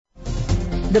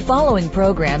The following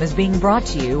program is being brought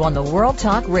to you on the World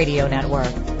Talk Radio Network.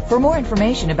 For more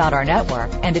information about our network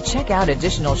and to check out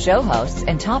additional show hosts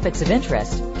and topics of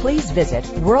interest, please visit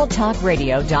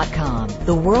worldtalkradio.com.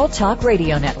 The World Talk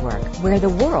Radio Network, where the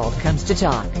world comes to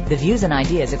talk. The views and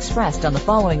ideas expressed on the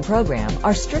following program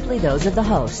are strictly those of the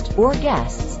host or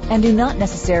guests and do not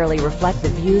necessarily reflect the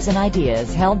views and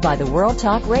ideas held by the World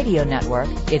Talk Radio Network,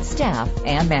 its staff,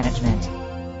 and management.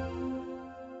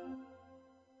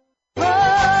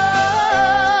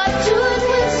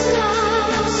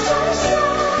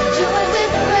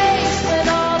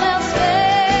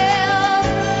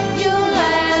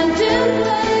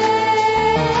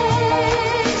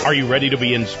 Are you ready to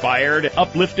be inspired,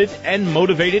 uplifted, and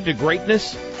motivated to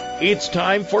greatness? It's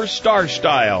time for Star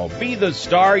Style. Be the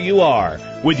star you are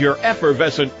with your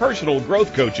effervescent personal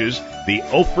growth coaches, the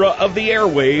Oprah of the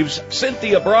airwaves,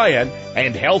 Cynthia Bryan,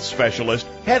 and health specialist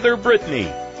Heather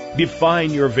Brittany.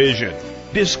 Define your vision,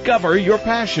 discover your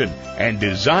passion, and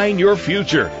design your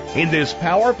future in this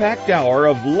power-packed hour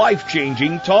of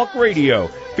life-changing talk radio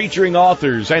featuring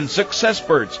authors and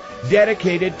successperts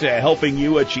dedicated to helping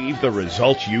you achieve the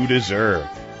results you deserve.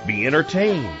 Be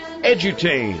entertained,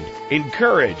 edutained,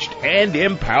 encouraged, and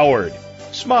empowered.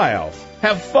 Smile,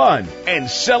 have fun, and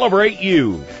celebrate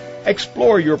you.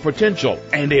 Explore your potential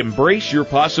and embrace your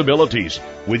possibilities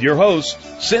with your hosts,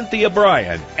 Cynthia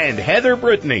Bryan and Heather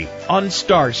Brittany on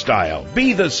Star Style.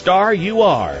 Be the star you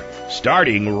are.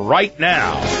 Starting right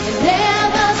now.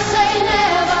 Never say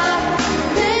never.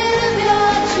 Live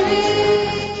your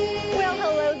dream. Well,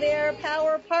 hello there,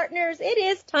 Power Partners. It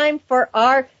is time for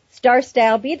our Star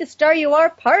Style Be the Star You Are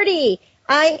party.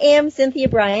 I am Cynthia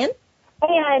Bryan.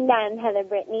 Hey, I'm Heather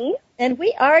Brittany. And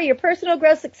we are your personal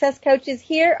growth success coaches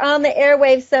here on the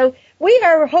airwaves. So we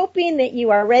are hoping that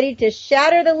you are ready to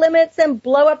shatter the limits and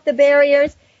blow up the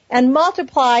barriers and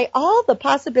multiply all the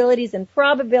possibilities and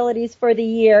probabilities for the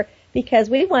year, because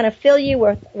we want to fill you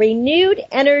with renewed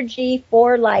energy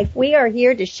for life. We are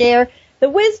here to share the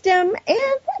wisdom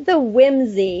and the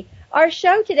whimsy. Our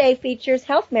show today features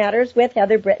Health Matters with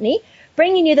Heather Brittany,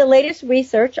 bringing you the latest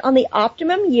research on the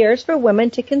optimum years for women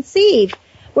to conceive.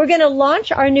 We're going to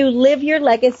launch our new Live Your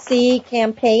Legacy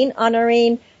campaign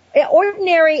honoring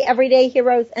ordinary, everyday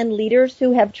heroes and leaders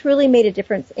who have truly made a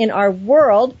difference in our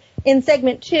world in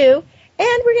segment 2.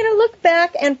 And we're going to look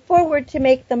back and forward to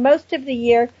make the most of the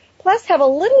year, plus have a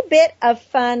little bit of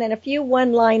fun and a few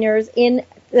one-liners in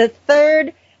the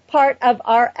third part of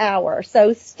our hour.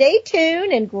 So stay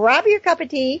tuned and grab your cup of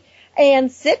tea and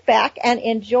sit back and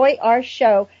enjoy our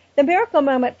show. The miracle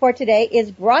moment for today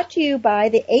is brought to you by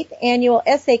the 8th Annual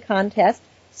Essay Contest,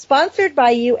 sponsored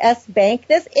by U.S. Bank.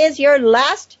 This is your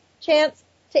last chance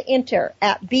to enter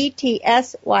at btsya.com.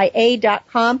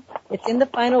 It's in the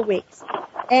final weeks.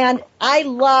 And I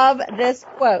love this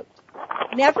quote.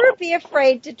 Never be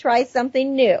afraid to try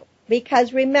something new,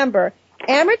 because remember,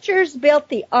 amateurs built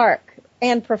the Ark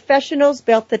and professionals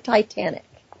built the Titanic.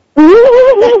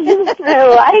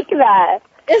 I like that.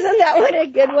 Isn't that one a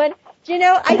good one? Do you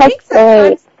know, I That's think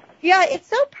sometimes, great. yeah, it's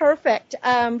so perfect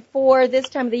for this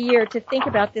time of the year to think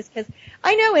about this, because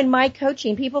I know in my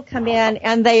coaching, people come in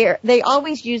and they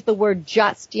always use the word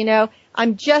just, you know,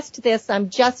 I'm just this,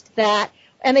 I'm just that,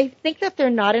 and they think that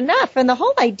they're not enough. And the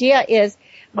whole idea is,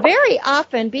 very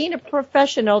often being a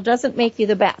professional doesn't make you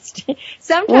the best.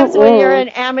 Sometimes when you're an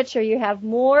amateur, you have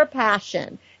more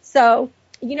passion. So,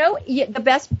 you know, the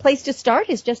best place to start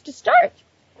is just to start.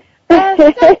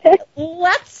 So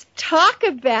let's talk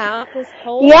about this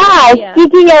whole idea.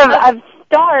 Speaking of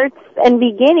starts and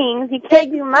beginnings, you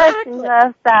can't do much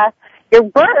unless your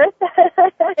birth.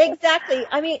 Exactly.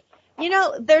 I mean, you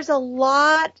know, there's a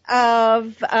lot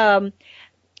of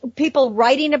people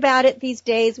writing about it these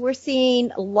days. We're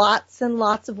seeing lots and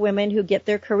lots of women who get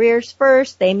their careers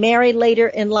first, they marry later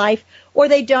in life, or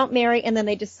they don't marry and then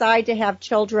they decide to have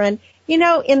children, you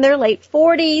know, in their late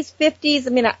 40s, 50s.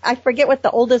 I mean, I forget what the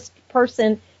oldest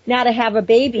person now to have a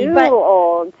baby. Too but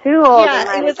old.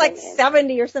 Yeah, it was like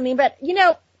 70 or something. But, you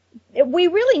know, we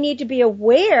really need to be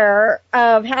aware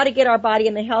of how to get our body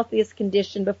in the healthiest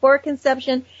condition before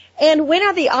conception and when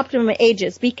are the optimum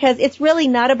ages, because it's really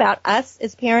not about us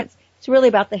as parents. It's really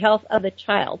about the health of the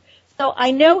child. So I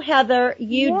know, Heather,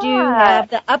 you do have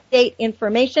the update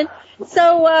information.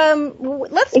 So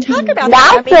let's talk about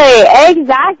that.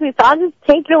 Exactly. So I'll just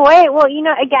take it away. Well, you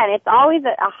know, again, it's always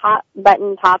a hot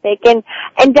button topic, and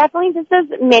definitely just as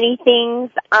many things.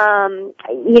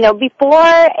 You know, before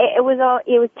it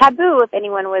was taboo if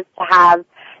anyone was to have,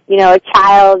 you know, a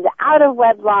child out of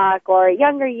wedlock or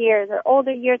younger years or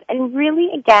older years, and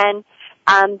really, again,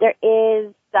 there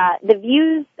is the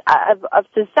views of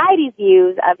society's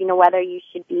views of, whether you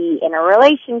should be in a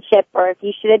relationship or if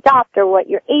you should adopt or what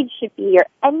your age should be or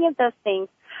any of those things,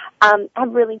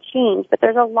 have really changed. But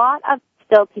there's a lot of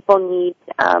still people need,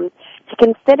 to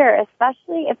consider,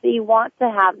 especially if you want to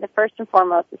have, the first and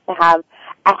foremost is to have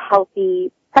a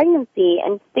healthy pregnancy,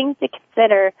 and things to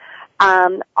consider,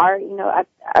 are,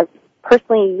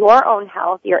 personally your own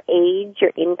health, your age,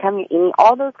 your income, your eating,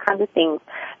 all those kinds of things.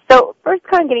 So first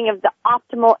kind of getting of the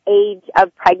optimal age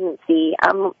of pregnancy,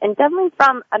 and definitely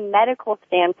from a medical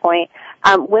standpoint,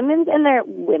 women in their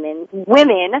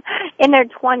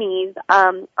 20s,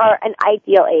 are an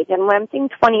ideal age. And when I'm saying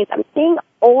 20s, I'm saying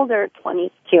older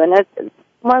 20s too. And that's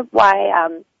more why,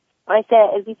 what I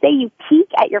said is we say you peak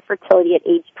at your fertility at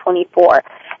age 24.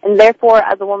 And therefore,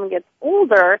 as a woman gets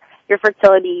older, your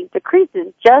fertility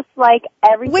decreases, just like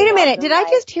everything. Wait a minute. Did I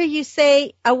just hear you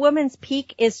say a woman's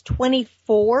peak is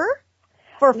 24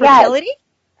 for fertility?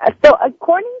 Yes. So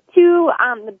according to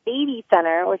the Baby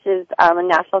Center, which is a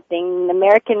national thing, the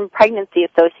American Pregnancy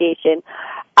Association,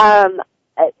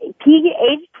 peak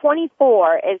age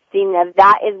 24 is seen as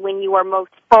that is when you are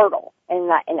most fertile in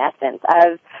essence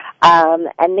of,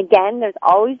 and again, there's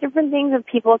always different things of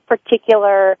people's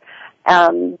particular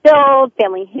build,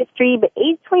 family history, but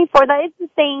age 24, that is the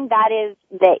saying that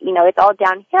it's all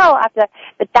downhill after,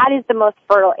 but that is the most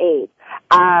fertile age.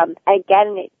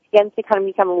 Again, it begins to kind of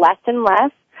become less and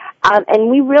less. And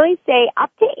we really say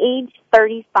up to age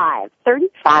 35.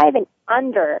 35 and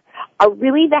under are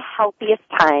really the healthiest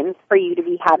times for you to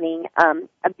be having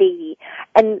a baby.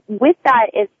 And with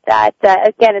that is that,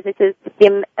 again, as it says,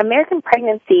 the American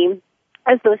Pregnancy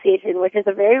Association, which is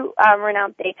a very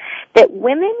renowned thing, that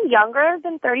women younger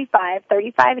than 35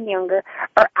 and younger,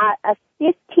 are at a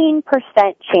 15%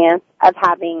 chance of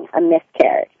having a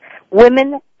miscarriage.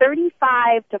 Women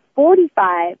 35 to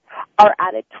 45 are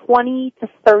at a 20 to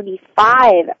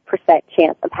 35%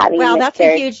 chance of having a miscarriage. Wow, that's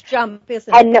a huge jump,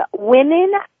 isn't it? And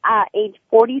women age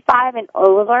 45 and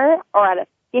older are at a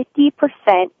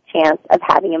 50% chance of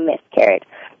having a miscarriage.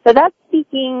 So that's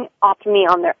speaking optimally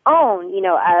on their own,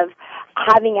 of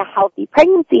having a healthy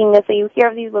pregnancy. And so you hear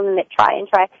of these women that try and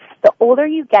try. The older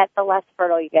you get, the less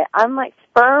fertile you get. Unlike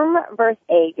sperm versus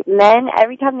egg, men,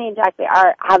 every time they ejaculate,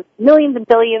 have millions and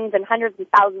billions and hundreds of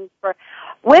thousands. For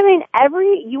women,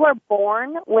 you are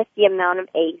born with the amount of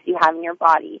eggs you have in your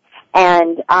body.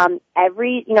 And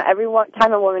every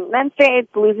time a woman menstruates,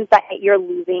 loses that, you're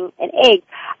losing an egg.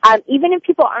 Even if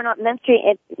people are not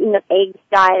menstruating, eggs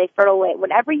die, they fertile away.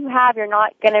 Whatever you have, you're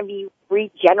not going to be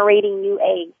regenerating new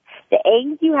eggs. The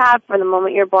eggs you have from the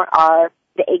moment you're born are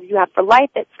the eggs you have for life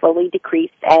that slowly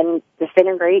decrease and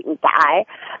disintegrate and die.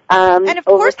 And of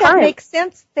course that makes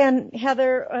sense then,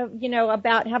 Heather,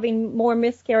 about having more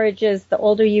miscarriages the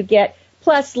older you get,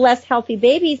 plus less healthy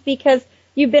babies because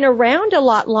you've been around a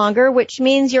lot longer, which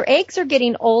means your eggs are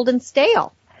getting old and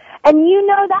stale. And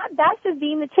that's just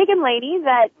being the chicken lady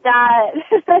that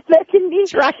can be.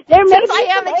 Right. There may Since be I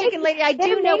am a eggs, chicken lady, I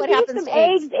do know what happens to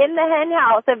eggs in the hen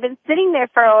house have been sitting there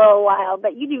for a little while,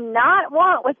 but you do not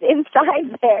want what's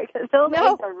inside there because those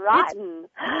eggs are rotten.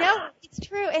 It's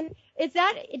true. And is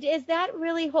that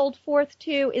really hold forth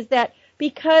too? Is that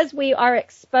because we are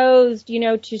exposed,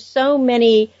 to so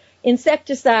many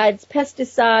insecticides,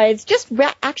 pesticides, just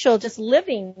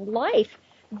living life,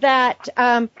 that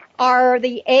are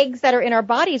the eggs that are in our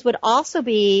bodies would also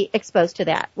be exposed to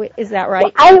that. Is that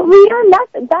right? Well,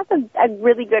 that's a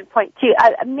really good point too.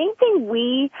 A main thing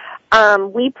we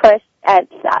push at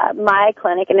my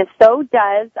clinic, and so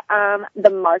does the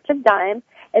March of Dimes,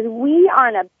 is we are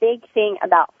on a big thing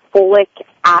about folic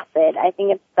acid. I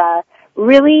think it's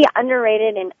really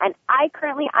underrated, and I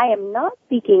am not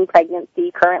seeking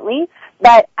pregnancy currently,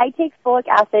 but I take folic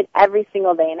acid every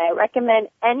single day, and I recommend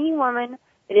any woman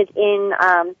that is in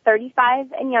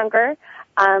 35 and younger,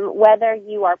 whether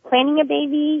you are planning a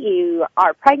baby, you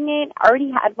are pregnant,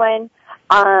 already had one,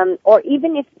 or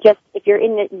even if you're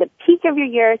in the peak of your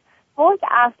years, folic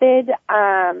acid,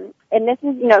 and this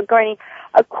is,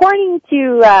 according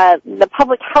to the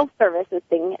Public Health Services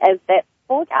thing, is that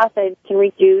folic acid can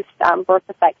reduce birth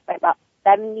defects by about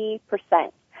 70%.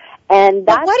 And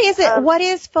that's, what is it? What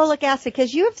is folic acid?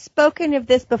 Because you have spoken of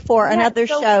this before on other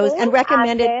shows and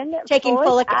recommended taking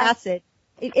folic acid.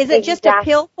 Is it just a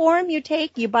pill form you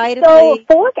take? You buy it at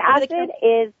folic acid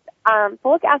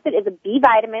is a B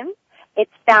vitamin.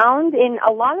 It's found in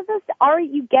a lot of us,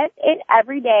 you get it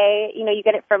every day. You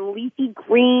get it from leafy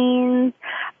greens.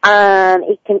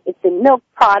 It's in milk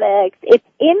products. It's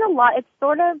in a lot, it's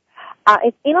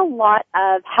in a lot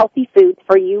of healthy foods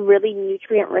for you, really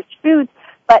nutrient-rich foods,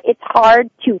 but it's hard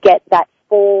to get that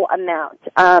full amount.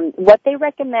 What they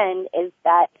recommend is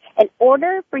that in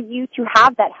order for you to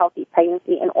have that healthy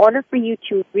pregnancy, in order for you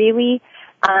to really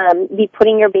be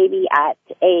putting your baby at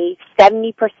a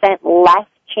 70% less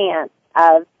chance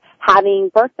of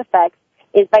having birth defects,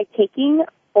 is by taking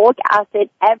folic acid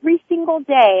every single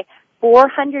day,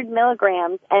 400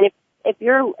 milligrams. And if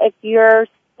you're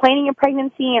planning a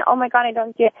pregnancy and, oh my God, I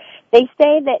don't do it, they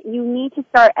say that you need to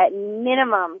start at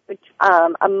minimum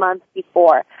a month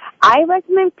before. I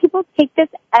recommend people take this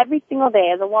every single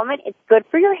day. As a woman, it's good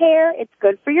for your hair, it's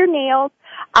good for your nails,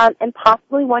 and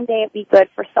possibly one day it'd be good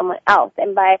for someone else.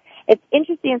 And it's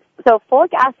interesting. So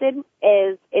folic acid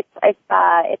it's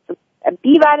a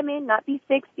B vitamin, not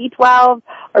B6, B12,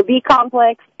 or B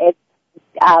complex. It's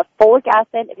folic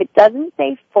acid. If it doesn't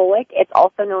say folic, it's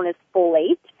also known as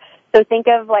folate. So think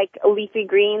of like leafy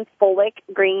greens, folic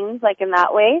greens, like in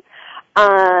that way.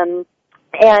 But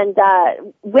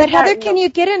Heather, can you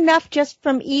get enough just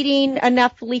from eating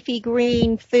enough leafy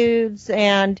green foods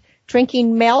and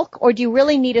drinking milk, or do you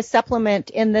really need a supplement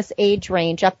in this age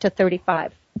range up to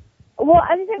 35? Well,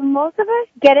 I think most of us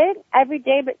get it every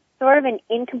day, but sort of in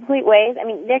incomplete ways. I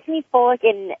mean, there can be folic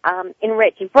in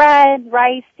enriched bread,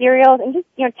 rice, cereals, and just,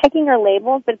 checking your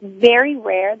labels, but it's very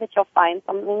rare that you'll find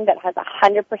something that has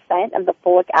 100% of the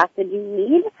folic acid you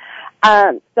need.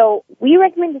 So we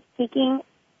recommend just taking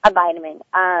a vitamin.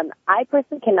 I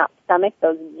personally cannot stomach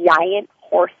those giant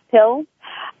horse pills,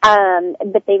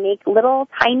 but they make little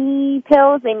tiny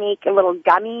pills. They make little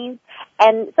gummies.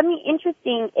 And something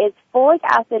interesting is folic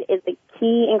acid is the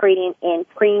key ingredient in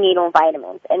prenatal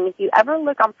vitamins. And if you ever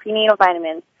look on prenatal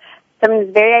vitamins,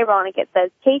 something very ironic. It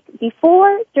says take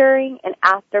before, during, and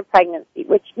after pregnancy,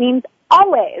 which means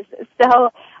always.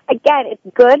 So again, it's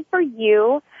good for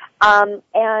you.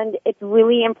 And it's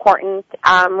really important,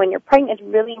 when you're pregnant, it's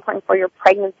really important for your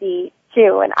pregnancy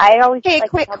too. And I always a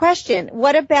quick question.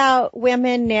 What about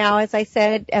women now, as I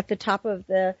said at the top of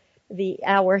the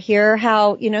hour here,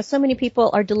 how, so many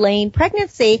people are delaying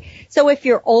pregnancy. So if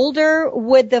you're older,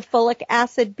 would the folic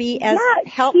acid be as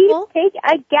helpful?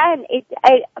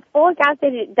 Folic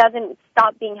acid, it doesn't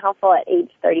stop being helpful at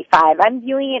age 35. I'm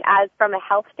viewing it as from a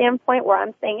health standpoint where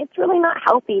I'm saying it's really not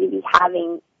healthy to be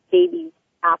having babies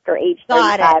after age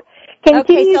 35. Got it.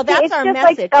 Okay, so that's our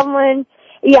message.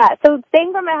 So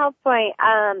staying from a health point,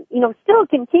 still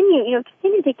continue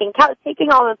taking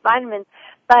all those vitamins.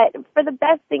 But for the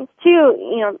best things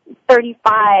too,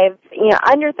 35,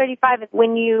 under 35 is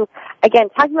when you, again,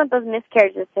 talking about those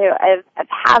miscarriages too, of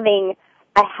having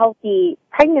a healthy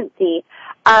pregnancy.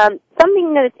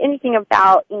 Something that is interesting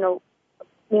about,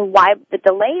 why the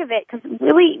delay of it, because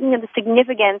really, the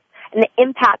significance and the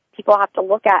impact people have to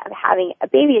look at of having a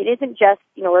baby. It isn't just,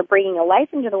 we're bringing a life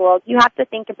into the world. You have to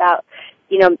think about,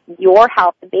 your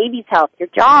health, the baby's health, your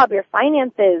job, your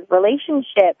finances,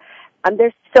 relationship.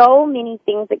 There's so many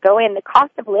things that go in. The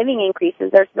cost of living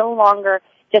increases. There's no longer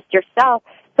just yourself.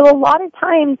 So a lot of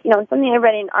times, something I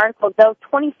read in an article, though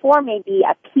 24 may be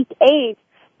a peak age,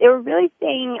 they were really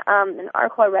saying, an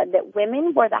article I read, that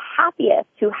women were the happiest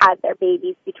who had their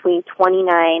babies between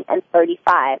 29 and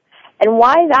 35. And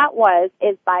why that was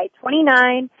is by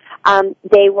 29,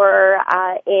 they were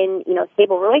in,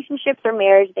 stable relationships or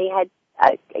marriage. They had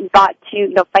got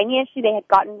to, financially, they had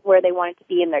gotten where they wanted to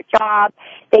be in their job.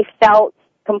 They felt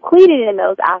completed in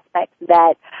those aspects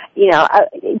that,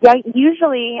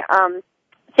 usually,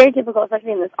 stereotypical,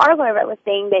 especially in this article I read, was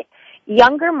saying that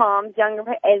younger moms,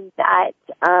 is that,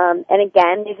 and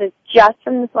again, this is just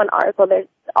from this one article,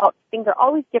 things are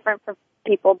always different for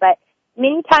people, but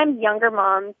many times younger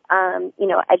moms,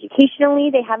 educationally,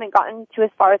 they haven't gotten to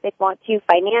as far as they want to.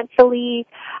 Financially,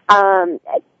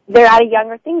 they're at a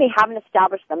younger thing. They haven't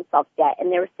established themselves yet. And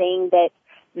they were saying that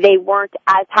they weren't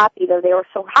as happy, though they were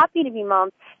so happy to be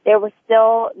moms, they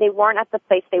weren't at the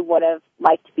place they would have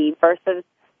liked to be, versus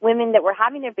women that were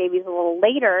having their babies a little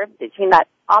later, between that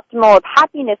optimal of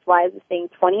happiness-wise, was saying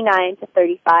 29 to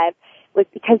 35, was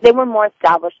because they were more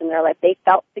established in their life. They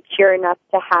felt secure enough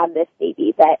to have this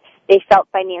baby, that they felt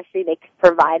financially they could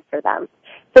provide for them.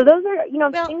 So those are,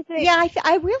 things that... Yeah,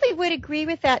 I really would agree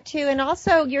with that, too. And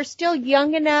also, you're still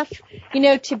young enough,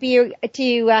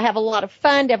 to have a lot of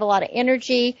fun, to have a lot of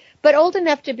energy, but old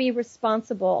enough to be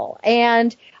responsible.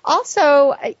 And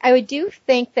also, I do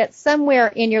think that somewhere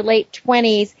in your late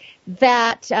 20s,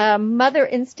 that mother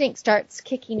instinct starts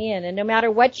kicking in. And no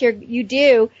matter what you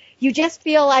do, you just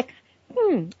feel like,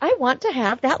 I want to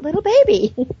have that little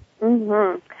baby.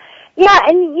 Mm-hmm. Yeah,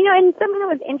 and, and something that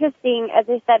was interesting, as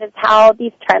I said, is how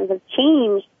these trends have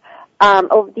changed.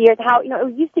 over the years, how,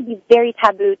 it used to be very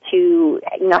taboo to,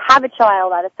 have a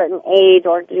child at a certain age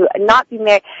or to not be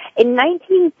married. In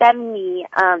 1970,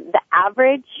 the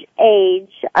average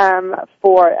age,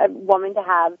 for a woman to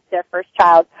have their first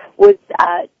child was,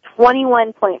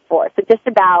 21.4. So just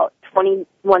about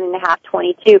 21 and a half,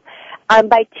 22.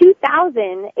 By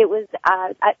 2000, it was,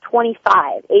 at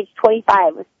 25. Age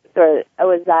 25 was the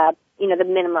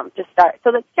minimum to start.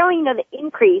 So that's showing, the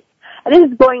increase. And this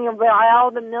is going over all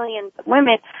the millions of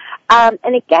women.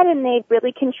 And again, they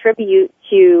really contribute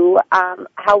to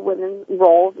how women's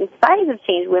roles in society have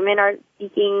changed. Women are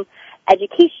seeking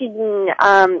education,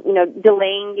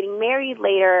 delaying getting married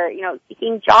later,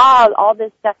 seeking jobs, all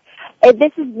this stuff. And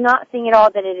this is not saying at all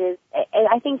that it is.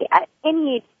 I think at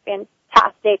any age, it's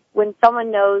fantastic when someone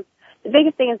knows. The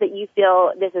biggest thing is that you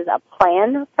feel this is a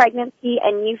planned pregnancy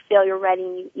and you feel you're ready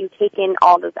and you take in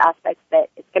all those aspects that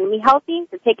it's going to be healthy.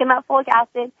 You're taking that folic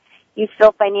acid. You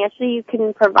feel financially you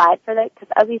can provide for that because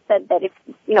as we said that if,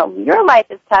 your life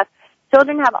is tough,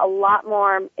 children have a lot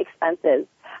more expenses.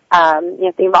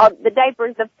 Think about the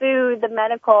diapers, the food, the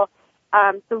medical.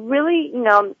 So really,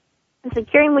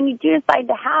 securing when you do decide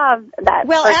to have that.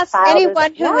 Well, as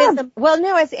anyone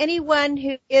as anyone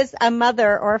who is a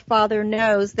mother or a father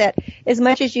knows that as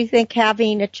much as you think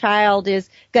having a child is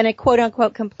going to quote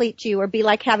unquote complete you or be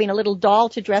like having a little doll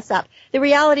to dress up, the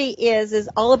reality is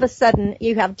all of a sudden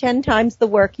you have 10 times the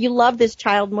work. You love this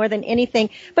child more than anything,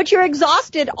 but you're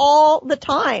exhausted all the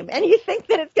time, and you think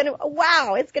that it's going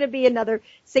to be another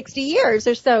 60 years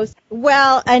or so.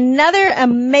 Well, another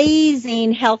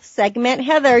amazing health segment.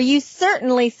 Heather, you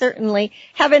certainly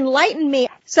have enlightened me.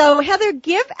 So, Heather,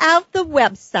 give out the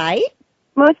website.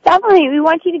 Most definitely. We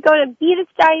want you to go to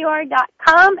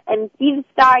BeTheStarYouAre.com and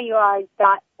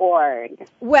BeTheStarYouAre.org.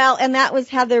 Well, and that was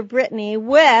Heather Brittany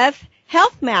with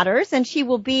Health Matters, and she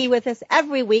will be with us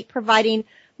every week providing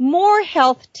more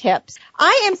health tips.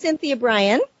 I am Cynthia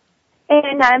Bryan.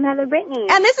 And I'm Heather Brittany.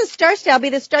 And this is Star Style. Be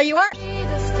the star you are. Be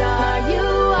the star you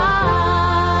are.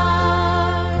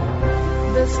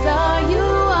 The star you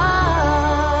are.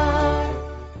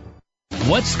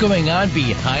 What's going on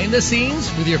behind the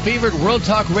scenes with your favorite World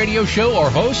Talk radio show or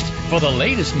host? For the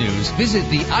latest news, visit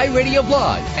the iRadio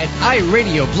blog at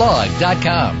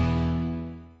iradioblog.com.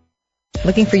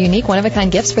 Looking for unique,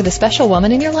 one-of-a-kind gifts for the special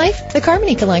woman in your life? The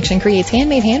Carmony Collection creates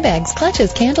handmade handbags,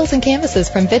 clutches, candles, and canvases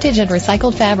from vintage and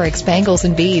recycled fabrics, bangles,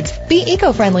 and beads. Be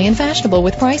eco-friendly and fashionable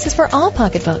with prices for all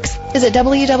pocketbooks. Visit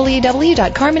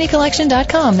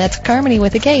www.carmonycollection.com. That's Carmony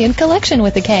with a K and Collection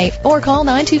with a K. Or call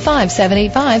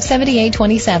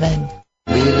 925-785-7827.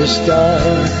 Be the star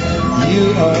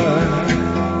you are.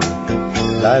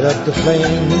 Light up the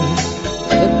flame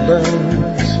that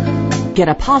burns. Get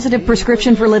a positive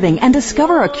prescription for living and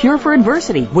discover a cure for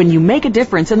adversity when you make a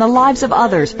difference in the lives of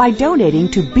others by donating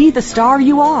to Be the Star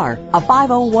You Are, a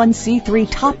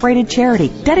 501c3 top-rated charity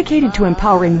dedicated to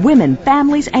empowering women,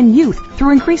 families, and youth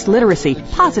through increased literacy,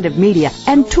 positive media,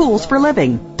 and tools for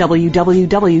living.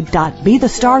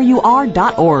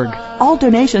 www.BeTheStarYouAre.org. All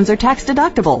donations are tax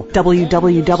deductible.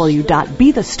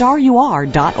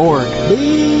 www.BeTheStarYouAre.org.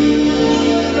 Be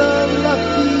the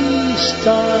lucky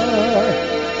star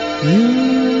you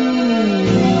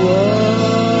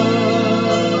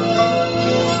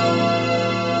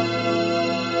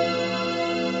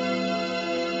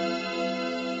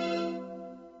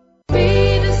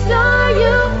Be the star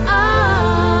you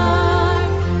are.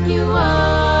 You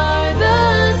are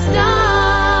the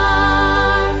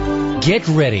star. Get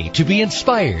ready to be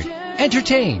inspired,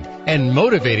 entertained, and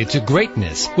motivated to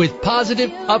greatness with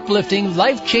positive, uplifting,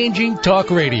 life-changing talk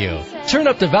radio. Turn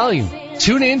up the volume.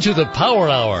 Tune in to the Power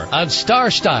Hour on Star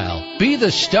Style. Be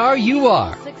the star you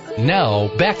are. Now,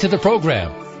 back to the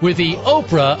program with the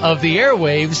Oprah of the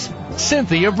airwaves,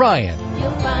 Cynthia Bryan.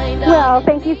 Well,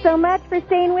 thank you so much for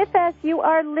staying with us. You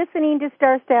are listening to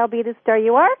Star Style, Be the Star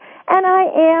You Are, and I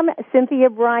am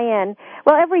Cynthia Bryan.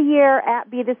 Well, every year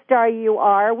at Be the Star You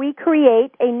Are, we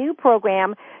create a new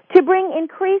program to bring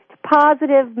increased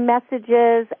positive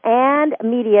messages and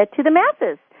media to the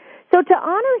masses. So to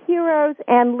honor heroes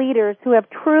and leaders who have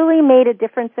truly made a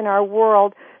difference in our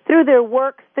world through their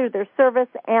works, through their service,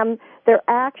 and their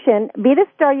action, Be the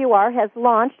Star You Are has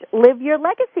launched Live Your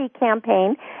Legacy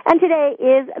campaign, and today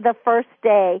is the first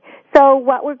day. So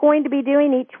what we're going to be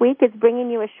doing each week is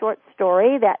bringing you a short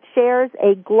story that shares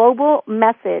a global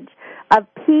message of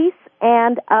peace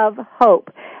and of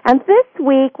hope. And this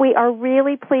week we are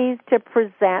really pleased to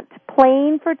present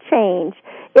Playing for Change.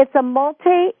 It's a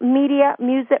multimedia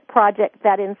music project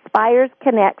that inspires,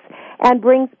 connects, and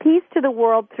brings peace to the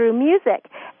world through music.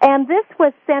 And this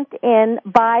was sent in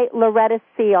by Loretta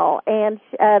Seal, and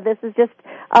this is just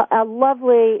a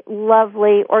lovely,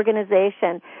 lovely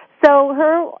organization. So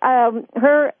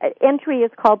her entry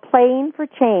is called Playing for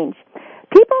Change.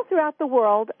 People throughout the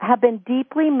world have been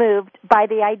deeply moved by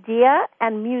the idea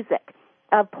and music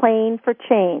of Playing for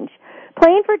Change.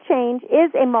 Playing for Change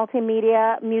is a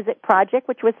multimedia music project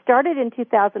which was started in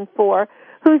 2004,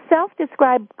 whose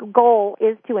self-described goal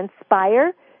is to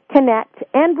inspire, connect,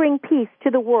 and bring peace to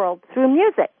the world through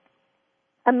music.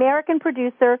 American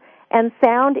producer and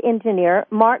sound engineer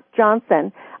Mark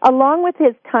Johnson, along with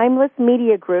his Timeless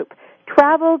Media Group,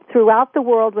 traveled throughout the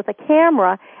world with a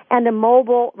camera and a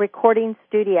mobile recording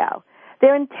studio.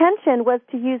 Their intention was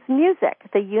to use music,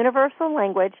 the universal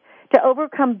language, to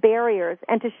overcome barriers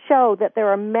and to show that there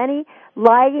are many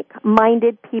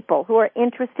like-minded people who are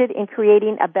interested in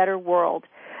creating a better world.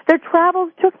 Their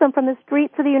travels took them from the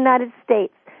streets of the United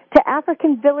States to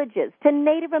African villages, to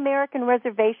Native American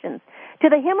reservations, to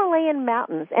the Himalayan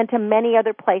mountains, and to many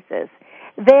other places.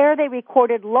 There they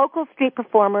recorded local street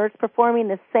performers performing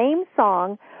the same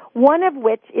song, one of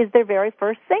which is their very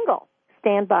first single,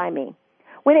 Stand By Me.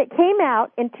 When it came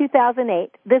out in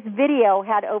 2008, this video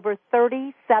had over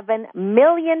 37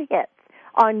 million hits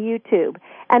on YouTube.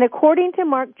 And according to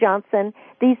Mark Johnson,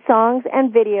 these songs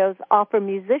and videos offer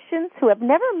musicians who have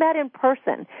never met in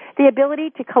person the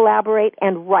ability to collaborate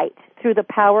and write through the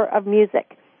power of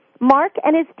music. Mark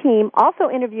and his team also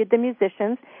interviewed the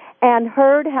musicians and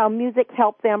heard how music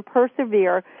helped them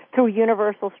persevere through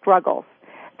universal struggles.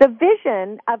 The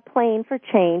vision of Playing for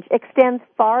Change extends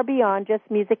far beyond just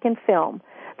music and film.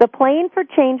 The Playing for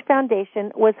Change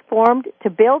Foundation was formed to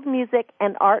build music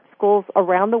and art schools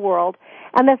around the world,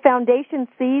 and the foundation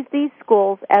sees these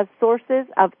schools as sources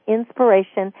of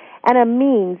inspiration and a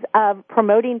means of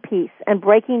promoting peace and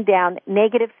breaking down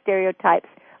negative stereotypes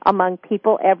among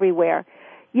people everywhere.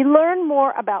 You learn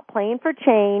more about Playing for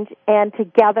Change, and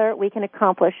together we can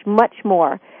accomplish much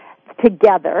more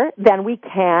together than we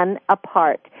can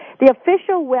apart. The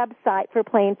official website for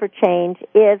Playing for Change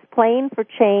is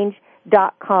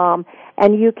playingforchange.com,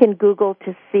 and you can Google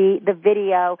to see the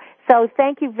video. So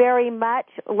thank you very much,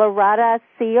 Loretta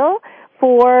Seal,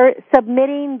 for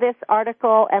submitting this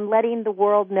article and letting the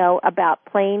world know about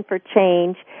Playing for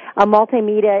Change, a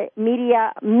multimedia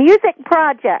music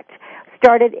project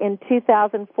started in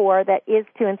 2004 that is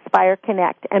to inspire,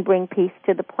 connect, and bring peace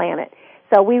to the planet.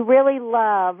 So we really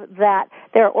love that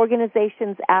there are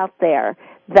organizations out there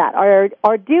that are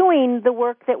doing the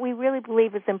work that we really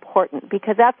believe is important,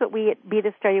 because that's what we at Be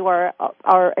the Star You are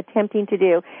attempting to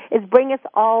do, is bring us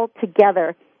all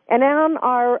together. And on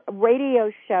our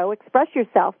radio show, Express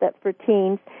Yourself, that's for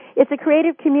teens, it's a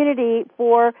creative community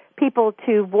for people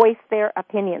to voice their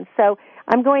opinions. So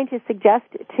I'm going to suggest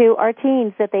to our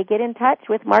teens that they get in touch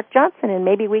with Mark Johnson, and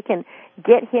maybe we can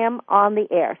get him on the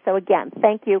air. So again,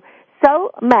 thank you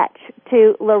so much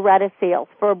to Loretta Seal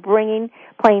for bringing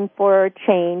Playing for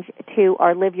Change to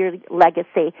our Live Your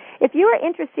Legacy. If you are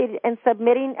interested in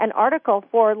submitting an article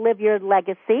for Live Your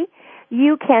Legacy,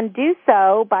 you can do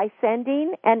so by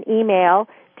sending an email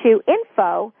to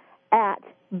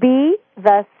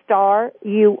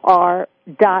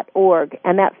info@BeTheStarYouAre.org,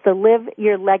 and that's the Live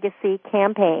Your Legacy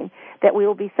campaign that we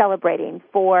will be celebrating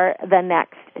for the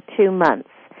next 2 months.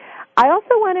 I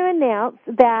also want to announce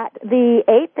that the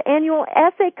 8th annual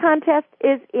essay contest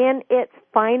is in its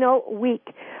final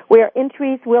week, where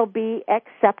entries will be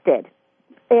accepted.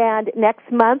 And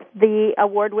next month, the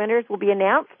award winners will be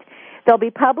announced. They'll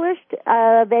be published.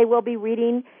 They will be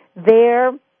reading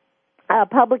their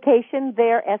publication,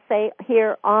 their essay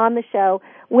here on the show,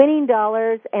 winning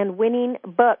dollars and winning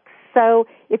books. So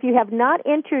if you have not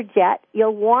entered yet,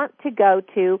 you'll want to go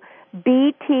to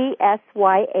btsya.com,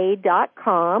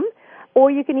 or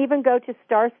you can even go to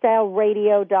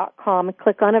starstyleradio.com and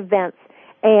click on events,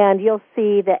 and you'll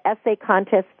see the essay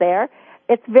contest there.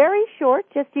 It's very short.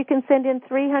 Just you can send in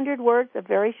 300 words, a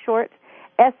very short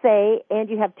essay, and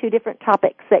you have 2 different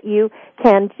topics that you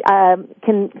can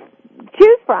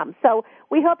choose from. So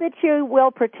we hope that you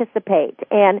will participate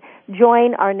and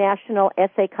join our national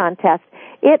essay contest.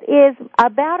 It is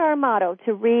about our motto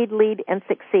to read, lead, and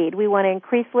succeed. We want to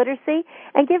increase literacy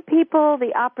and give people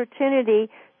the opportunity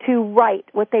to write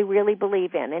what they really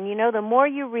believe in. And you know, the more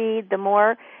you read, the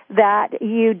more that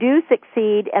you do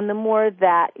succeed, and the more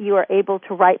that you are able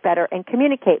to write better and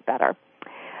communicate better.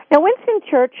 Now, Winston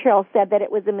Churchill said that it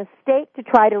was a mistake to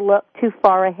try to look too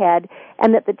far ahead,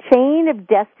 and that the chain of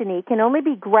destiny can only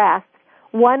be grasped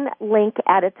one link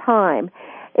at a time.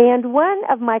 And one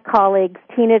of my colleagues,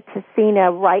 Tina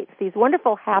Tessina, writes these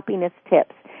wonderful happiness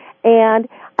tips. And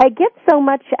I get so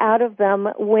much out of them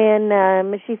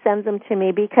when she sends them to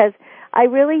me, because I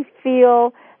really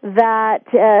feel that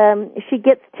she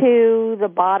gets to the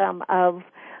bottom of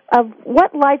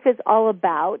what life is all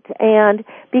about. And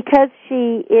because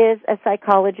she is a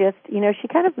psychologist, she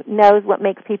kind of knows what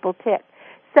makes people tick.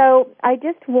 So I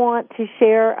just want to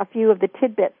share a few of the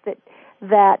tidbits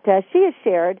that she has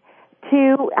shared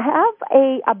to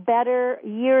have a better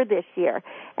year this year.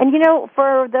 And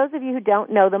for those of you who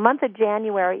don't know, the month of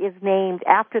January is named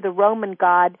after the Roman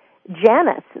god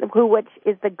Janus, which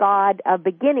is the god of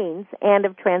beginnings and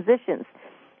of transitions.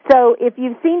 So if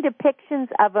you've seen depictions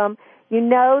of him, you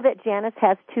know that Janus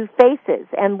has two faces,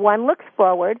 and one looks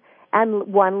forward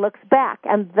and one looks back.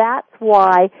 And that's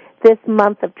why this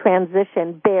month of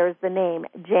transition bears the name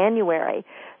January.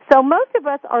 So most of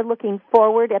us are looking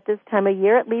forward at this time of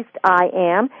year, at least I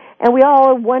am, and we all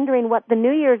are wondering what the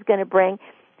new year is going to bring.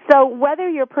 So whether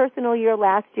your personal year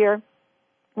last year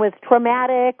was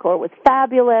traumatic or was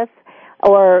fabulous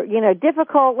or,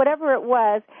 difficult, whatever it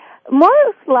was,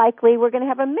 most likely we're going to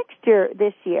have a mixture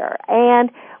this year. And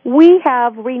we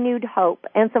have renewed hope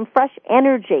and some fresh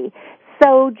energy.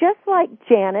 So just like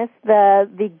Janus,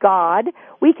 the god,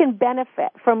 we can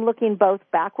benefit from looking both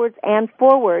backwards and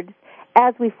forwards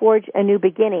as we forge a new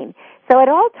beginning. So at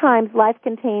all times, life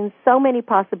contains so many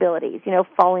possibilities.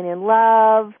 Falling in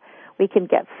love, we can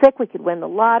get sick, we could win the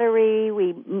lottery,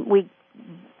 we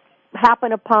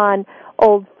happen upon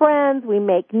old friends, we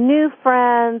make new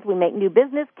friends, we make new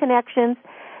business connections.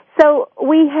 So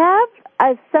we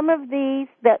have some of these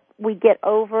that we get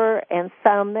over and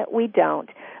some that we don't.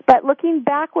 But looking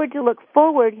backward to look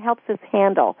forward helps us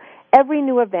handle every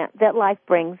new event that life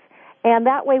brings. And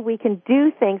that way we can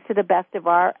do things to the best of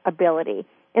our ability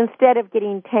instead of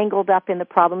getting tangled up in the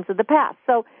problems of the past.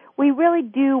 So we really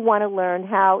do want to learn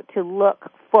how to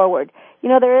look forward.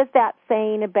 There is that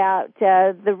saying about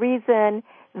the reason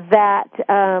that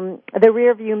the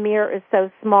rearview mirror is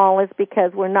so small is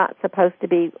because we're not supposed to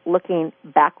be looking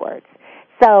backwards.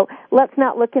 So let's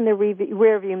not look in the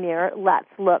rearview mirror. Let's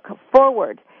look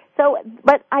forward. So,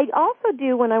 but I also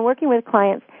do, when I'm working with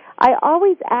clients, I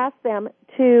always ask them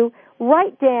to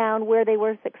write down where they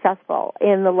were successful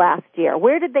in the last year.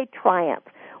 Where did they triumph?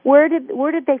 Where did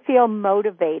they feel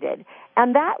motivated?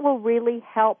 And that will really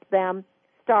help them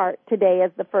start today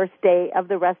as the first day of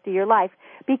the rest of your life.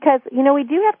 Because, we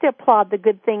do have to applaud the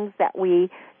good things that we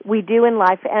do in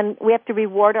life, and we have to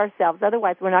reward ourselves.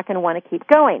 Otherwise, we're not going to want to keep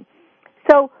going.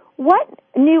 So what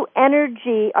new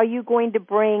energy are you going to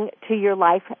bring to your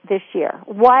life this year?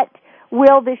 What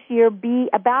will this year be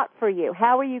about for you?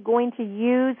 How are you going to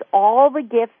use all the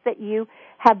gifts that you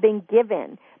have been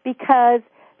given? Because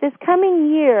this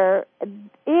coming year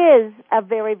is a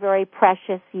very, very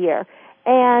precious year.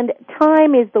 And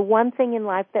time is the one thing in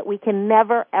life that we can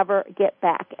never, ever get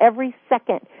back. Every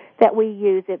second that we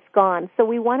use, it's gone. So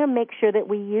we want to make sure that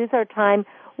we use our time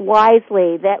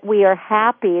wisely, that we are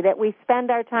happy, that we spend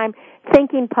our time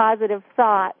thinking positive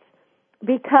thoughts.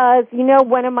 Because,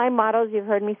 one of my mottos, you've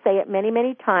heard me say it many,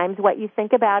 many times, what you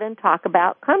think about and talk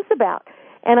about comes about.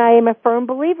 And I am a firm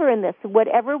believer in this.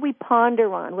 Whatever we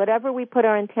ponder on, whatever we put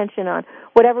our intention on,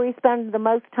 whatever we spend the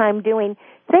most time doing,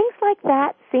 things like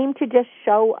that seem to just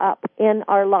show up in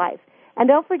our lives. And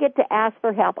don't forget to ask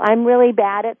for help. I'm really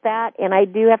bad at that, and I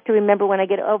do have to remember when I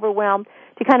get overwhelmed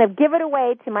to kind of give it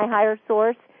away to my higher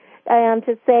source and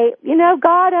to say,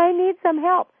 God, I need some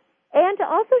help. And to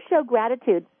also show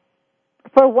gratitude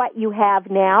for what you have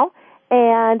now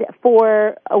and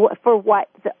for what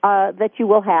that you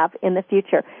will have in the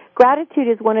future. Gratitude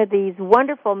is one of these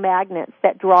wonderful magnets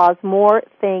that draws more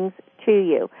things to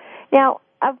you. Now,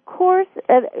 of course,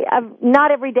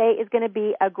 not every day is going to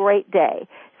be a great day.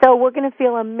 So we're going to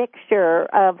feel a mixture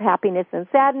of happiness and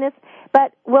sadness,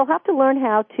 but we'll have to learn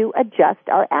how to adjust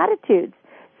our attitudes.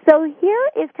 So here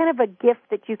is kind of a gift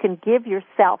that you can give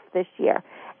yourself this year,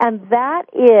 and that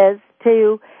is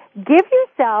to give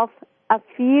yourself a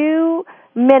few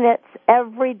minutes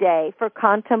every day for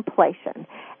contemplation,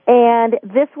 and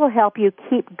this will help you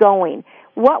keep going.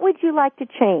 What would you like to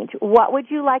change? What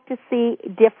would you like to see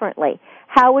differently?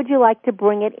 How would you like to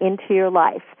bring it into your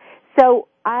life? So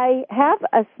I have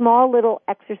a small little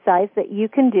exercise that you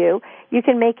can do. You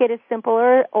can make it as simple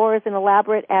or as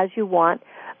elaborate as you want,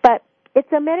 but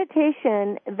it's a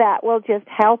meditation that will just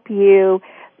help you,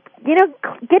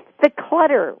 get the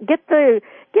clutter, get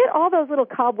all those little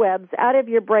cobwebs out of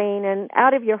your brain and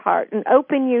out of your heart and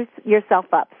open yourself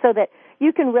up so that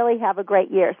you can really have a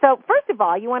great year. So first of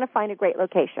all, you want to find a great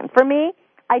location. For me,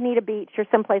 I need a beach or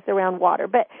someplace around water,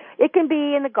 but it can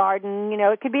be in the garden,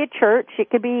 it could be a church, it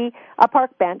could be a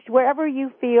park bench, wherever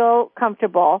you feel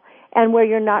comfortable. and where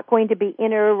you're not going to be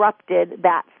interrupted,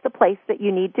 that's the place that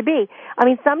you need to be. I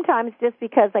mean, sometimes just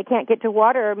because I can't get to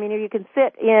water, I mean, you can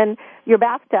sit in your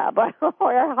bathtub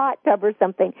or a hot tub or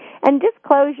something, and just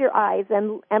close your eyes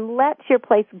and let your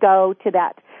place go to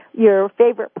that, your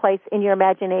favorite place in your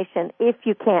imagination if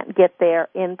you can't get there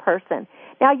in person.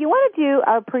 Now, you want to do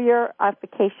a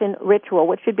purification ritual,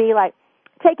 which would be like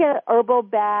take an herbal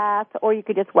bath, or you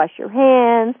could just wash your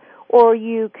hands, or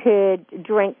you could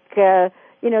drink,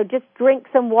 just drink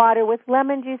some water with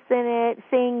lemon juice in it,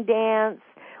 sing, dance,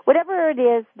 whatever it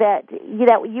is that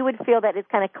you would feel that is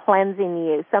kind of cleansing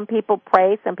you. Some people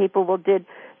pray, some people will do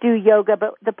yoga,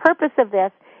 but the purpose of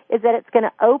this is that it's going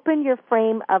to open your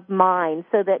frame of mind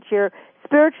so that your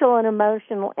spiritual and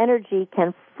emotional energy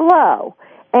can flow.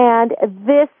 And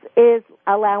this is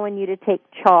allowing you to take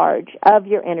charge of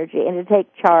your energy and to take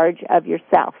charge of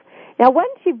yourself. Now,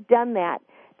 once you've done that,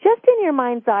 just in your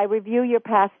mind's eye, review your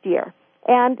past year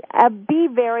and be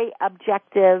very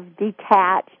objective,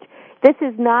 detached. This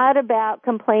is not about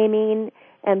complaining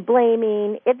and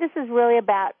blaming. This is really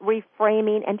about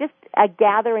reframing and just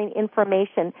gathering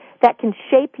information that can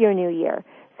shape your new year.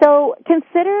 So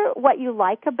consider what you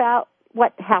like about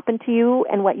what happened to you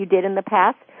and what you did in the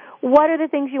past. What are the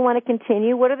things you want to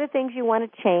continue? What are the things you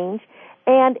want to change?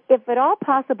 And if at all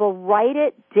possible, write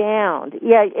it down.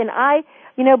 Yeah, and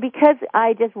because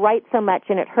I just write so much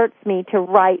and it hurts me to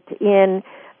write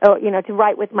to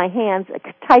write with my hands,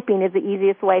 typing is the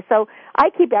easiest way. So I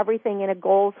keep everything in a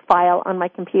goals file on my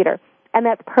computer, and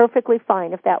that's perfectly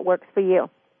fine if that works for you.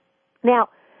 Now,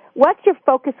 what's your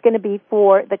focus going to be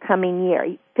for the coming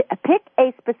year? Pick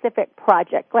a specific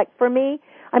project. Like for me,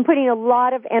 I'm putting a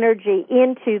lot of energy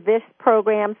into this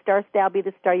program, Star Style, Be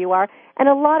the Star You Are, and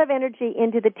a lot of energy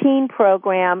into the teen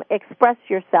program, Express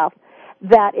Yourself,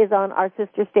 that is on our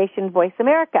sister station, Voice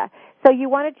America. So you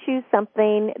want to choose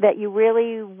something that you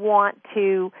really want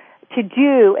to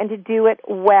do and to do it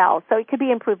well. So it could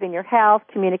be improving your health,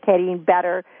 communicating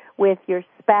better with your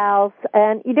spouse,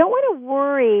 and you don't want to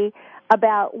worry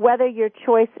about whether your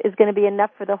choice is going to be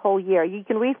enough for the whole year. You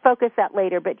can refocus that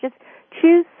later, but just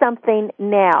choose something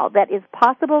now that is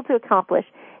possible to accomplish,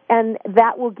 and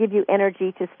that will give you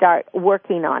energy to start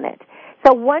working on it.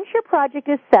 So once your project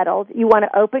is settled, you want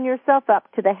to open yourself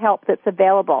up to the help that's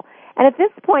available. And at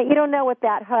this point, you don't know what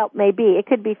that help may be. It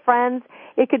could be friends.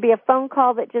 It could be a phone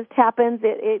call that just happens.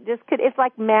 It's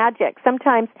like magic.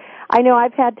 Sometimes, I know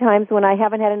I've had times when I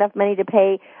haven't had enough money to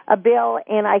pay a bill,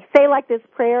 and I say like this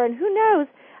prayer, and who knows,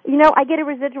 I get a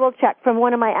residual check from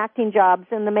one of my acting jobs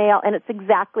in the mail, and it's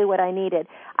exactly what I needed.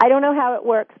 I don't know how it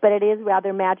works, but it is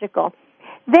rather magical.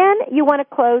 Then you want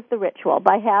to close the ritual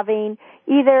by having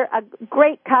either a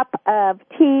great cup of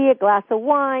tea, a glass of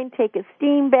wine, take a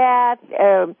steam bath.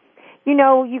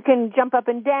 You can jump up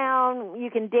and down. You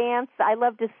can dance. I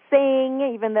love to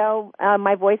sing, even though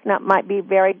my voice might be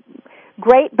very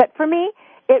great. But for me,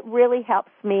 it really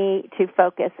helps me to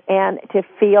focus and to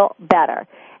feel better.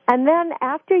 And then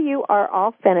after you are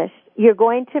all finished, you're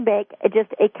going to make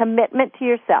just a commitment to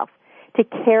yourself to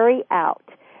carry out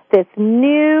this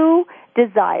new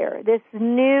desire, this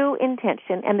new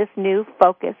intention, and this new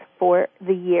focus for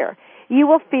the year. You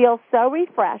will feel so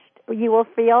refreshed. You will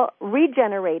feel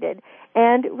regenerated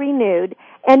and renewed,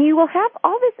 and you will have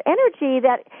all this energy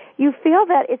that you feel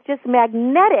that it's just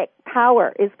magnetic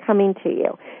power is coming to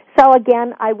you. So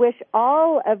again, I wish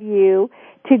all of you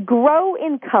to grow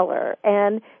in color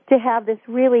and to have this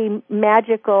really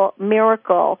magical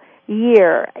miracle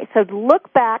year. So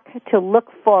look back to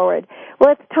look forward.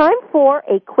 Well, it's time for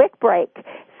a quick break.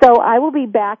 So I will be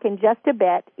back in just a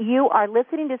bit. You are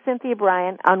listening to Cynthia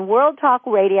Bryan on World Talk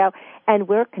Radio, and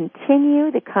we'll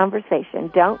continue the conversation.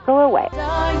 Don't go away.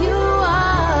 Star you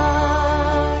are.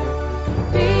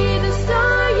 Be the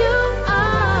star you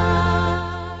are.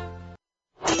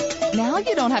 Now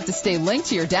you don't have to stay linked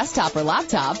to your desktop or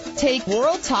laptop. Take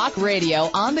World Talk Radio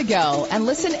on the go and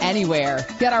listen anywhere.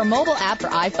 Get our mobile app for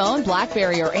iPhone,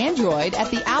 BlackBerry, or Android at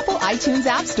the Apple iTunes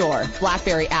App Store,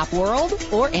 BlackBerry App World,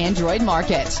 or Android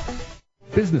Market.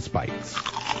 Business Bites.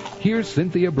 Here's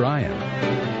Cynthia Bryan.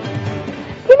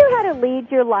 Do you know how to lead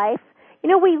your life?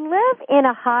 We live in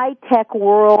a high-tech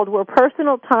world where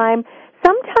personal time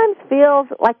sometimes feels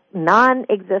like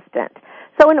non-existent.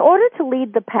 So in order to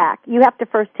lead the pack, you have to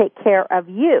first take care of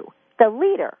you, the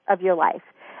leader of your life.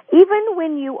 Even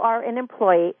when you are an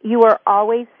employee, you are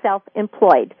always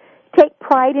self-employed. Take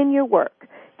pride in your work.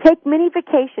 Take many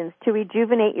vacations to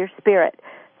rejuvenate your spirit.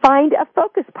 Find a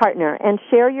focus partner and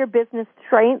share your business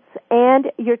strengths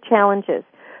and your challenges.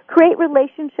 Create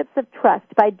relationships of trust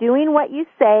by doing what you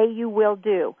say you will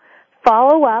do.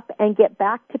 Follow up and get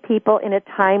back to people in a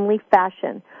timely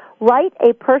fashion. Write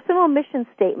a personal mission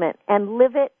statement and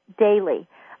live it daily.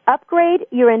 Upgrade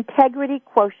your integrity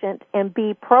quotient and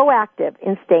be proactive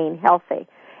in staying healthy.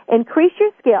 Increase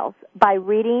your skills by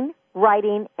reading,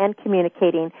 writing, and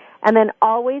communicating. And then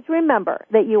always remember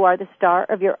that you are the star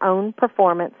of your own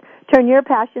performance. Turn your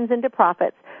passions into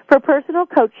profits. For personal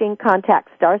coaching, contact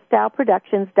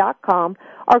StarStyleProductions.com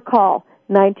or call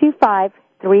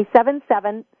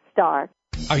 925-377-STAR.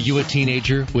 Are you a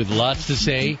teenager with lots to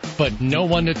say, but no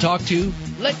one to talk to?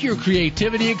 Let your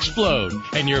creativity explode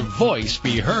and your voice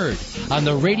be heard on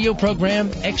the radio program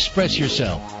Express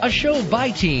Yourself, a show by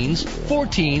teens, for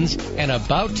teens, and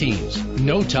about teens.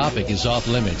 No topic is off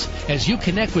limits as you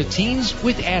connect with teens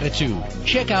with attitude.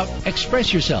 Check out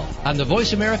Express Yourself on the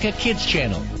Voice America Kids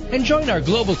channel and join our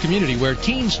global community where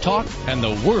teens talk and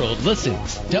the world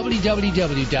listens.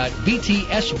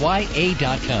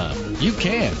 www.btsya.com. You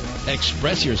can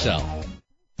express yourself.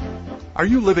 Are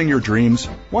you living your dreams?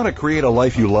 Want to create a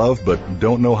life you love but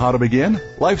don't know how to begin?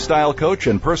 Lifestyle coach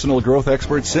and personal growth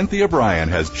expert Cynthia Bryan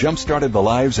has jump-started the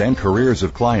lives and careers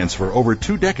of clients for over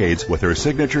 2 decades with her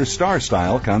signature Star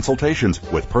Style consultations.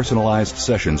 With personalized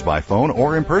sessions by phone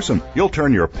or in person, you'll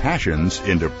turn your passions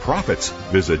into profits.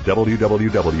 Visit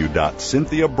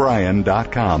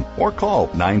www.cynthiabryan.com or call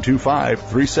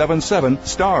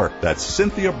 925-377-STAR. That's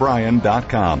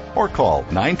cynthiabryan.com or call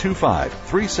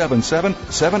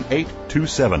 925-377-7827.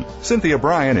 Cynthia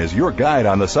Bryan is your guide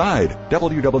on the side.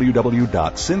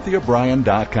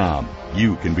 www.cynthiabryan.com.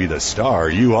 You can be the star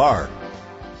you are.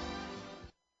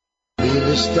 Be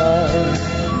the star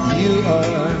you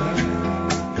are.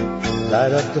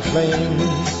 Light up the flame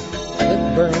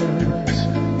that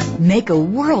burns. Make a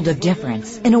world of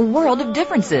difference in a world of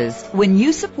differences when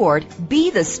you support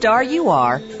Be the Star You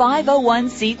Are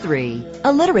 501c3,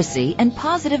 a literacy and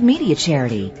positive media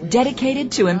charity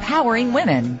dedicated to empowering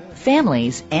women,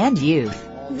 families, and youth.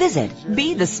 Visit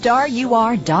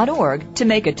BeTheStarYouAre.org to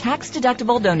make a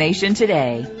tax-deductible donation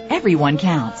today. Everyone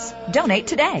counts. Donate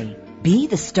today.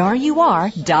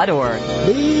 BeTheStarYouAre.org.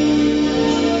 Be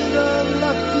the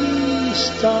lucky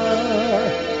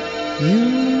star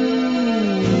you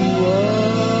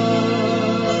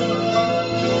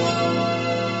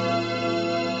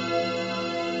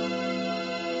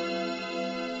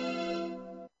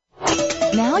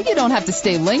Now you don't have to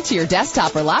stay linked to your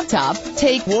desktop or laptop.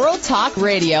 Take World Talk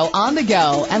Radio on the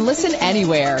go and listen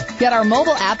anywhere. Get our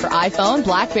mobile app for iPhone,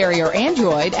 BlackBerry, or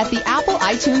Android at the Apple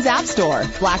iTunes App Store,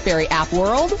 BlackBerry App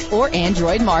World, or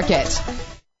Android Market.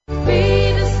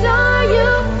 Be the star you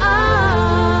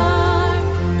are.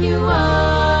 You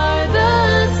are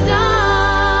the star.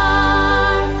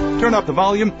 Turn up the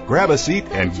volume, grab a seat,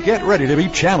 and get ready to be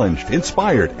challenged,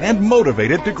 inspired, and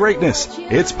motivated to greatness.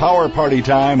 It's Power Party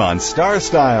time on Star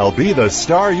Style. Be the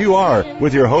Star You Are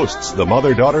with your hosts, the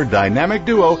mother-daughter dynamic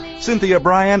duo, Cynthia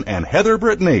Bryan and Heather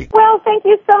Brittany. Well, thank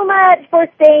you so much for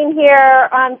staying here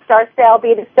on Star Style,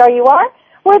 Be the Star You Are,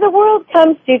 where the world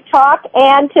comes to talk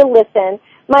and to listen.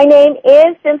 My name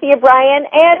is Cynthia Bryan,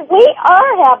 and we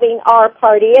are having our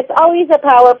party. It's always a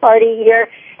power party here,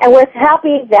 and we're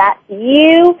happy that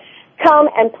you come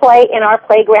and play in our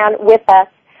playground with us.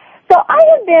 So I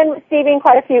have been receiving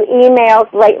quite a few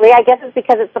emails lately. I guess it's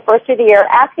because it's the first of the year,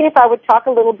 asking if I would talk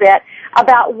a little bit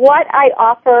about what I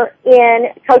offer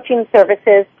in coaching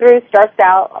services through Star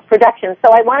Style Productions.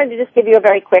 So I wanted to just give you a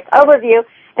very quick overview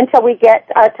until we get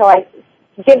till I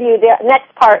give you the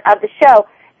next part of the show.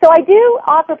 So I do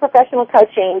offer professional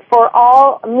coaching for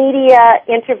all media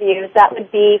interviews. That would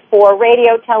be for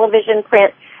radio, television,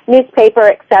 print, newspaper,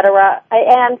 etc.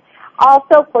 And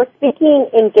also for speaking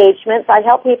engagements. I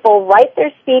help people write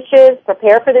their speeches,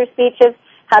 prepare for their speeches,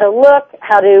 how to look,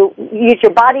 how to use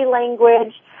your body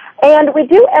language. And we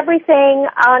do everything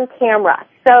on camera.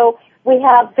 So we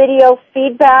have video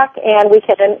feedback and we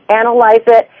can analyze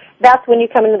it. That's when you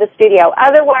come into the studio.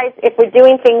 Otherwise, if we're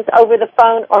doing things over the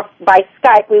phone or by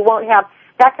Skype, we won't have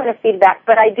that kind of feedback.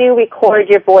 But I do record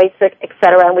your voice,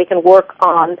 etc., and we can work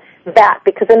on that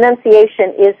because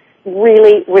enunciation is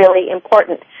really, really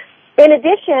important. In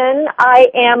addition, I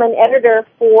am an editor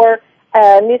for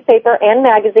newspaper and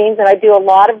magazines, and I do a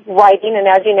lot of writing. And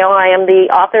as you know, I am the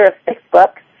author of 6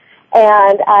 books,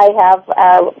 and I have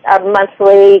a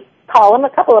monthly column, a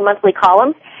couple of monthly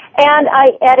columns, and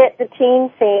I edit the teen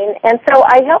scene. And so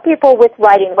I help people with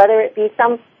writing, whether it be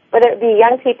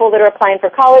young people that are applying for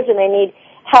college and they need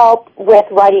help with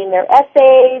writing their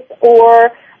essays,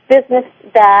 or business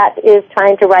that is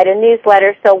trying to write a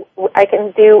newsletter, so I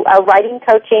can do writing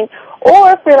coaching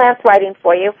or freelance writing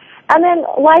for you. And then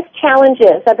life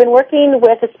challenges. I've been working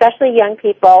with especially young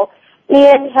people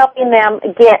in helping them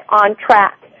get on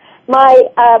track. My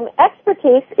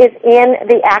expertise is in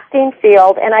the acting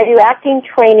field, and I do acting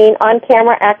training,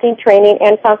 on-camera acting training,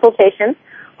 and consultations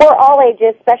for all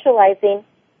ages, specializing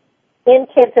in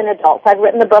kids and adults. I've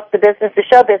written the book, The Business of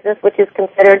Show Business, which is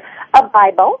considered a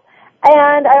Bible.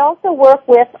 And I also work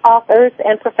with authors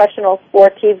and professionals for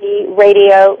TV,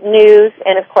 radio, news,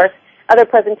 and, of course, other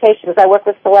presentations. I work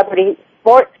with celebrity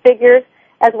sports figures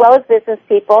as well as business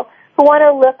people who want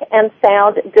to look and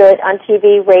sound good on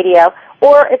TV, radio.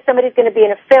 Or if somebody's going to be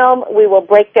in a film, we will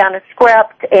break down a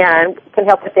script and can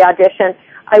help with the audition.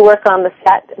 I work on the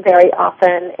set very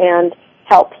often and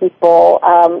help people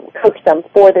coach them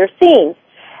for their scenes.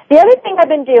 The other thing I've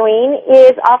been doing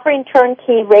is offering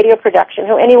turnkey radio production.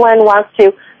 So anyone wants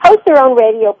to host their own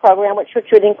radio program, which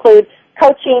would include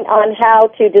coaching on how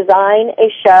to design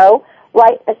a show,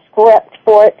 write a script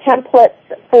for it, templates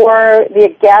for the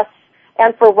guests,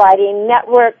 and for writing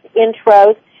network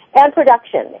intros and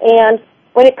production. And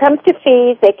when it comes to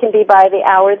fees, they can be by the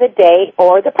hour, the day,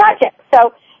 or the project.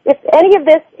 So if any of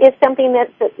this is something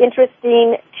that's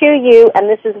interesting to you and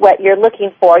this is what you're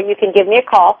looking for, you can give me a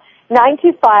call,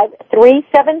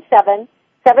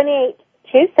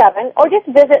 925-377-7827, or just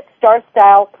visit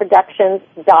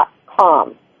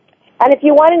starstyleproductions.com. And if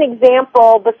you want an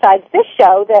example besides this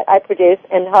show that I produce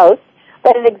and host,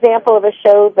 but an example of a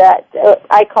show that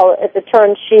I call it a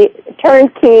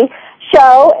turnkey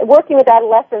show, working with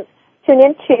adolescents, tune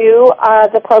into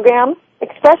the program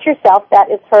Express Yourself that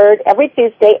is heard every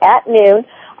Tuesday at noon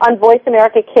on Voice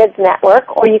America Kids Network,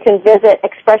 or you can visit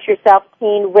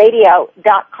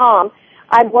expressyourselfteenradio.com.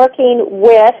 I'm working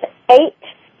with 8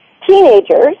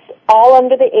 teenagers, all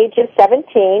under the age of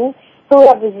 17, who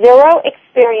have zero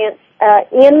experience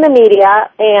in the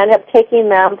media and have taken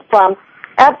them from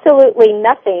absolutely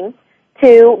nothing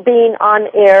to being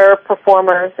on-air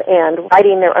performers and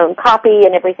writing their own copy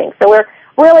and everything. So we're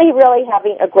really, really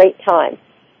having a great time.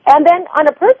 And then on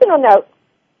a personal note,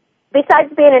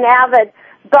 besides being an avid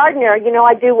gardener,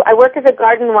 I work as a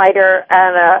garden writer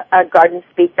and a garden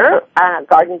speaker, a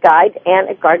garden guide, and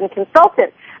a garden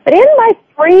consultant. But in my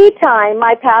free time,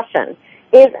 my passion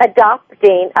is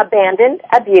adopting abandoned,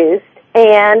 abused,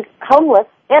 and homeless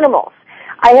animals.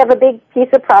 I have a big piece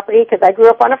of property because I grew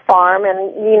up on a farm,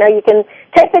 and, you can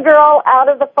take the girl out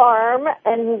of the farm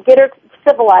and get her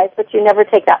civilized, but you never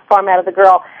take that farm out of the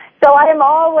girl. So I am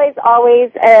always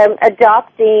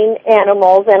adopting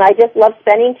animals, and I just love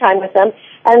spending time with them.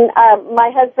 And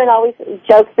my husband always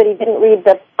jokes that he didn't read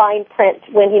the fine print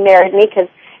when he married me because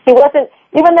he wasn't,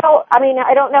 even though, I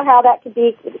don't know how that could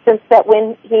be, since that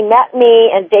when he met me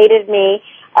and dated me,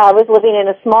 I was living in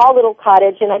a small little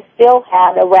cottage, and I still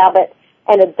had a rabbit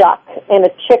and a duck and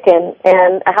a chicken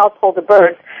and a household of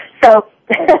birds. So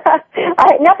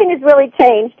nothing has really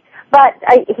changed. But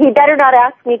he better not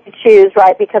ask me to choose,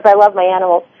 right, because I love my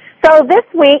animals. So this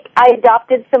week I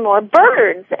adopted some more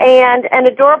birds, and an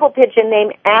adorable pigeon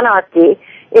named Anarchy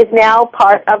is now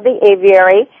part of the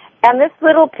aviary. And this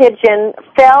little pigeon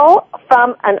fell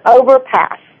from an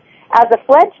overpass as a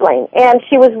fledgling, and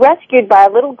she was rescued by a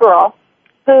little girl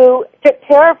who took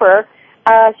care of her.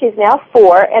 She's now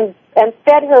 4, and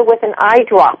fed her with an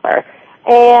eyedropper.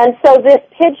 And so this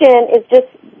pigeon is just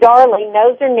darling,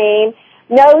 knows her name,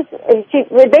 she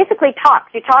basically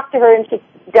talks. You talk to her and she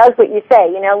does what you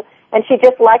say, and she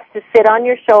just likes to sit on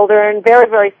your shoulder and very,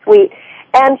 very sweet.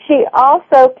 And she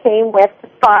also came with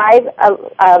 5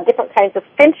 different kinds of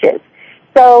finches.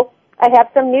 So I have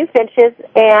some new finches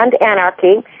and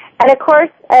Anarchy. And of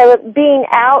course, being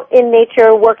out in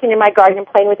nature, working in my garden and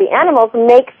playing with the animals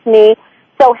makes me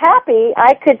so happy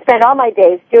I could spend all my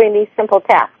days doing these simple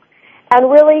tasks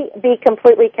and really be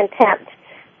completely content.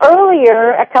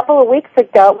 Earlier, a couple of weeks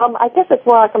ago, I guess it's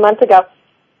more like a month ago,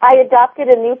 I adopted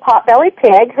a new potbelly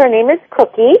pig. Her name is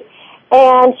Cookie,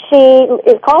 and she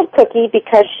is called Cookie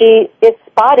because she is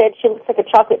spotted. She looks like a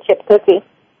chocolate chip cookie.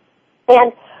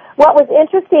 And what was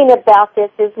interesting about this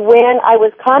is when I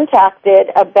was contacted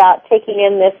about taking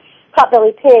in this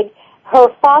potbelly pig, her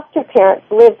foster parents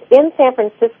lived in San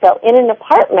Francisco in an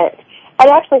apartment and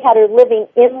actually had her living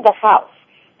in the house.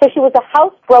 So she was a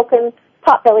housebroken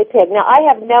potbelly pig. Now, I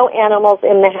have no animals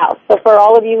in the house, so for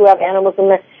all of you who have animals in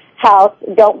the house,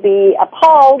 don't be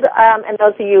appalled, and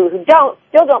those of you who don't,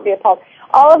 still don't be appalled.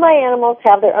 All of my animals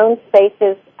have their own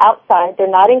spaces outside. They're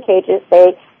not in cages,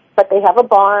 but they have a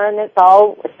barn. It's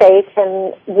all safe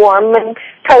and warm and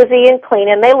cozy and clean,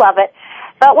 and they love it.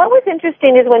 But what was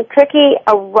interesting is when Cookie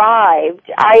arrived,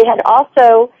 I had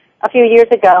also, a few years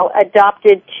ago,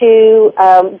 adopted 2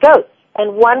 goats,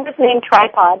 and one was named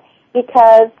Tripod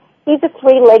because he's a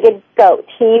 3-legged goat.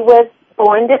 He was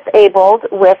born disabled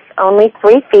with only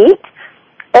 3 feet,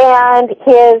 And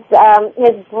his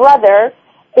brother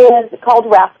is called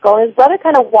Rascal, and his brother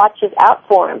kind of watches out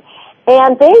for him.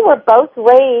 And they were both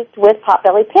raised with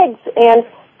potbelly pigs, and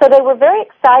so they were very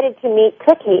excited to meet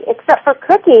Cookie, except for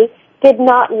Cookie did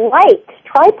not like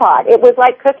Tripod. It was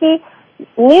like Cookie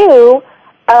knew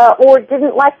or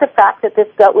didn't like the fact that this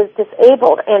goat was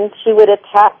disabled, and she would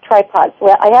attack Tripod. So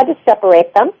I had to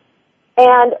separate them.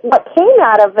 And what came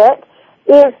out of it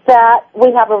is that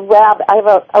we have a rabbit. I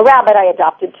have a rabbit I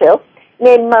adopted too,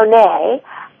 named Monet.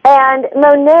 And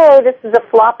Monet, this is a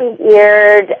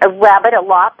floppy-eared rabbit, a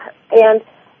lop, and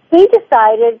he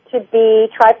decided to be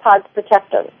Tripod's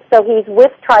protector. So he's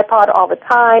with Tripod all the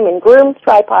time and grooms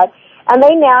Tripod, and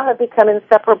they now have become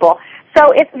inseparable. So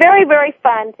it's very, very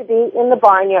fun to be in the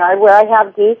barnyard where I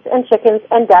have geese and chickens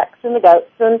and ducks and the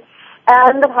goats and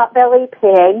the potbelly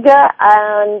pig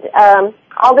and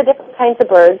all the different kinds of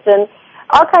birds and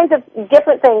all kinds of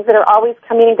different things that are always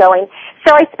coming and going.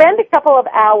 So I spend a couple of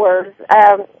hours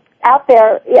out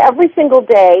there every single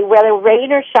day, whether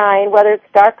rain or shine, whether it's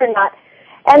dark or not.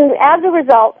 And as a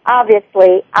result,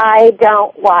 obviously, I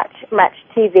don't watch much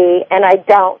TV and I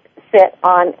don't sit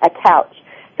on a couch.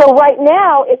 So right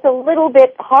now, it's a little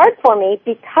bit hard for me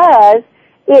because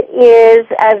it is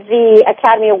the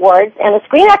Academy Awards and the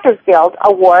Screen Actors Guild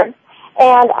Awards,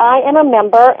 and I am a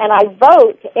member and I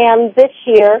vote. And this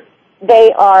year,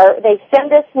 they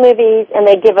send us movies and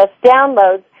they give us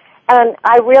downloads. And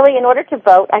I really, in order to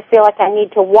vote, I feel like I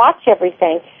need to watch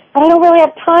everything, but I don't really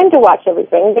have time to watch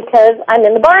everything because I'm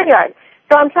in the barnyard.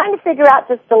 So I'm trying to figure out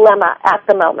this dilemma at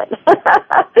the moment.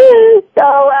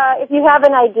 So if you have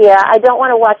an idea, I don't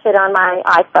want to watch it on my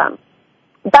iPhone.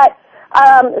 But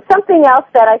something else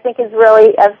that I think is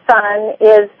really fun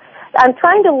is I'm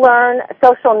trying to learn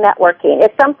social networking.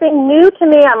 It's something new to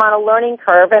me. I'm on a learning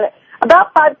curve. And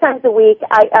about 5 times a week,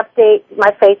 I update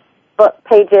my Facebook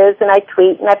pages, and I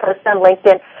tweet, and I post on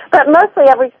LinkedIn. But mostly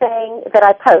everything that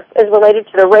I post is related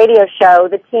to the radio show,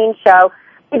 the teen show,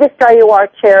 Be the Star You Are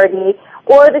charity,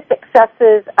 or the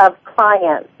successes of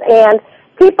clients. And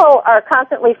people are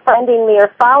constantly friending me or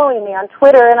following me on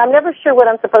Twitter, and I'm never sure what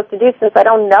I'm supposed to do since I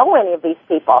don't know any of these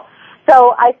people.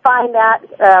 So I find that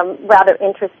rather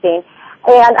interesting.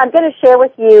 And I'm going to share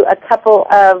with you a couple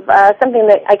of something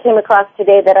that I came across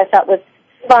today that I thought was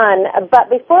fun. But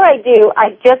before I do,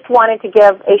 I just wanted to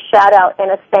give a shout-out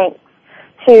and a thanks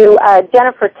to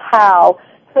Jennifer Tao,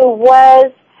 who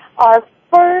was our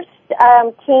first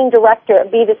teen director at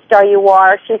Be the Star You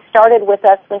Are. She started with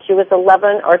us when she was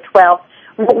 11 or 12,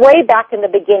 way back in the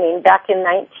beginning, back in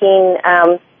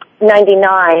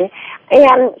 1999.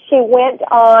 And she went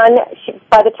on,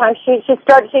 by the time she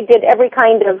started, she did every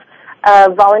kind of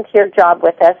volunteer job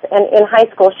with us. And in high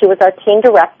school, she was our teen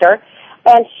director.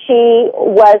 And she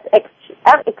was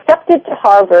accepted to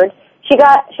Harvard. She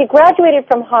graduated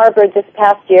from Harvard this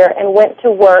past year and went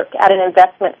to work at an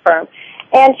investment firm.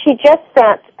 And she just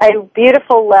sent a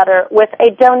beautiful letter with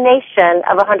a donation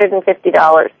of $150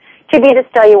 to Be the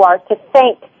Star You Are to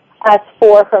thank us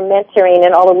for her mentoring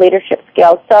and all the leadership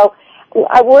skills. So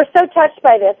we're so touched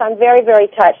by this. I'm very, very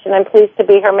touched, and I'm pleased to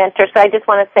be her mentor. So I just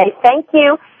want to say thank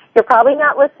you. You're probably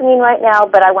not listening right now,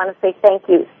 but I want to say thank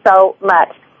you so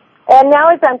much. And now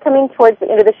as I'm coming towards the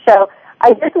end of the show,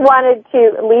 I just wanted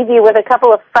to leave you with a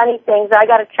couple of funny things. I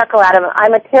got a chuckle out of them.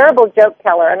 I'm a terrible joke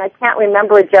teller, and I can't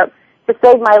remember a joke to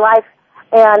save my life,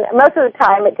 and most of the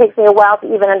time it takes me a while to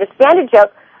even understand a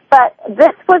joke. But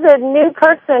this was a new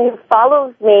person who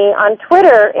follows me on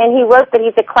Twitter, and he wrote that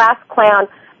he's a class clown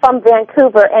from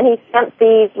Vancouver, and he sent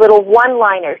these little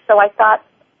one-liners, so I thought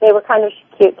they were kind of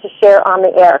cute to share on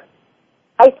the air.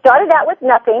 I started out with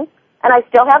nothing, and I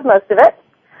still have most of it.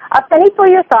 A penny for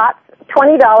your thoughts,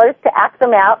 $20 to act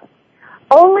them out.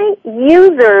 Only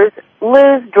users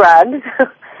lose drugs.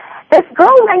 This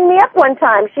girl rang me up one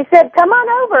time. She said, come on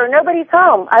over. Nobody's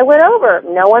home. I went over.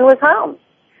 No one was home.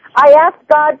 I asked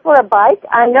God for a bike.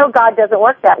 I know God doesn't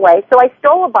work that way. So I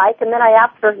stole a bike, and then I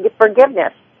asked for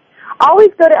forgiveness.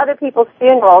 Always go to other people's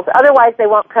funerals. Otherwise, they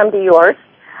won't come to yours.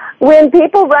 When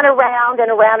people run around and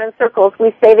around in circles,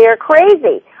 we say they're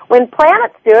crazy. When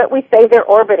planets do it, we say they're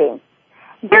orbiting.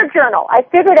 Dear Journal, I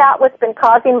figured out what's been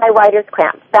causing my writer's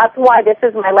cramps. That's why this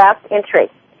is my last entry.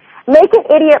 Make it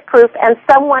idiot-proof, and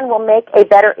someone will make a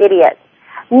better idiot.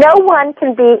 No one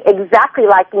can be exactly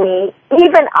like me.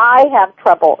 Even I have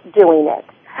trouble doing it.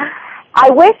 I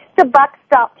wish the buck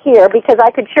stopped here because I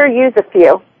could sure use a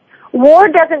few. War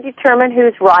doesn't determine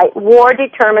who's right. War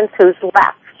determines who's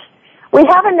left. We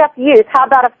have enough youth. How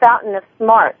about a fountain of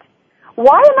smart?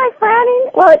 Why am I frowning?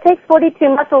 Well, it takes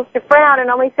 42 muscles to frown and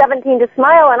only 17 to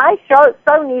smile, and I so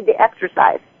need the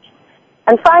exercise.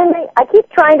 And finally, I keep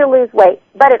trying to lose weight,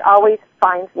 but it always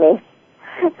finds me.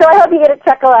 So I hope you get a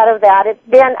chuckle out of that. It's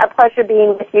been a pleasure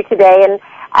being with you today. And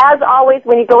as always,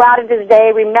 when you go out into the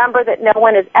day, remember that no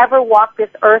one has ever walked this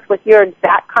earth with your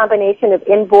exact combination of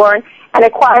inborn and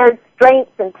acquired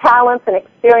strengths and talents and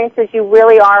experiences. You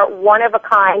really are one of a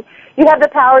kind. You have the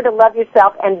power to love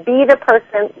yourself and be the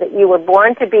person that you were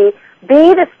born to be.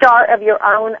 Be the star of your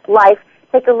own life.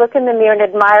 Take a look in the mirror and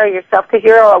admire yourself because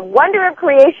you're a wonder of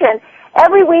creation.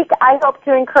 Every week, I hope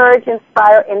to encourage,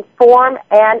 inspire, inform,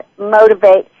 and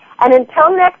motivate. And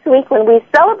until next week, when we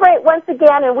celebrate once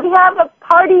again and we have a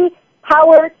party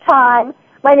power time,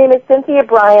 my name is Cynthia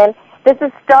Bryan. This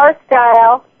is Star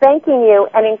Style, thanking you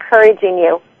and encouraging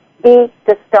you. Be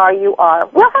the star you are.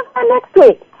 We'll have fun next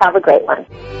week. Have a great one.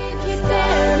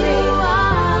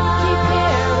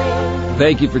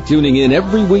 Thank you for tuning in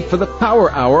every week for the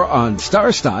Power Hour on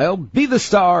Star Style. Be the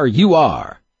star you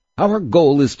are. Our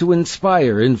goal is to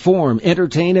inspire, inform,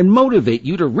 entertain, and motivate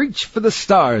you to reach for the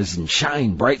stars and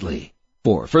shine brightly.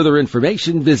 For further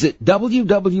information, visit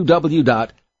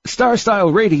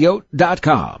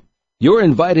www.starstyleradio.com. You're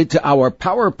invited to our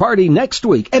Power Party next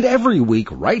week and every week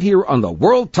right here on the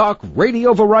World Talk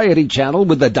Radio Variety Channel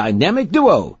with the dynamic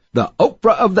duo, the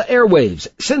Oprah of the airwaves,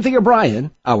 Cynthia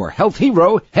Bryan, our health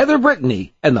hero, Heather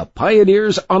Brittany, and the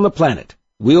pioneers on the planet.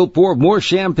 We'll pour more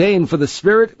champagne for the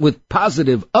spirit with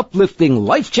positive, uplifting,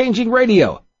 life-changing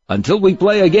radio. Until we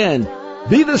play again,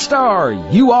 be the star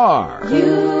you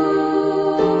are.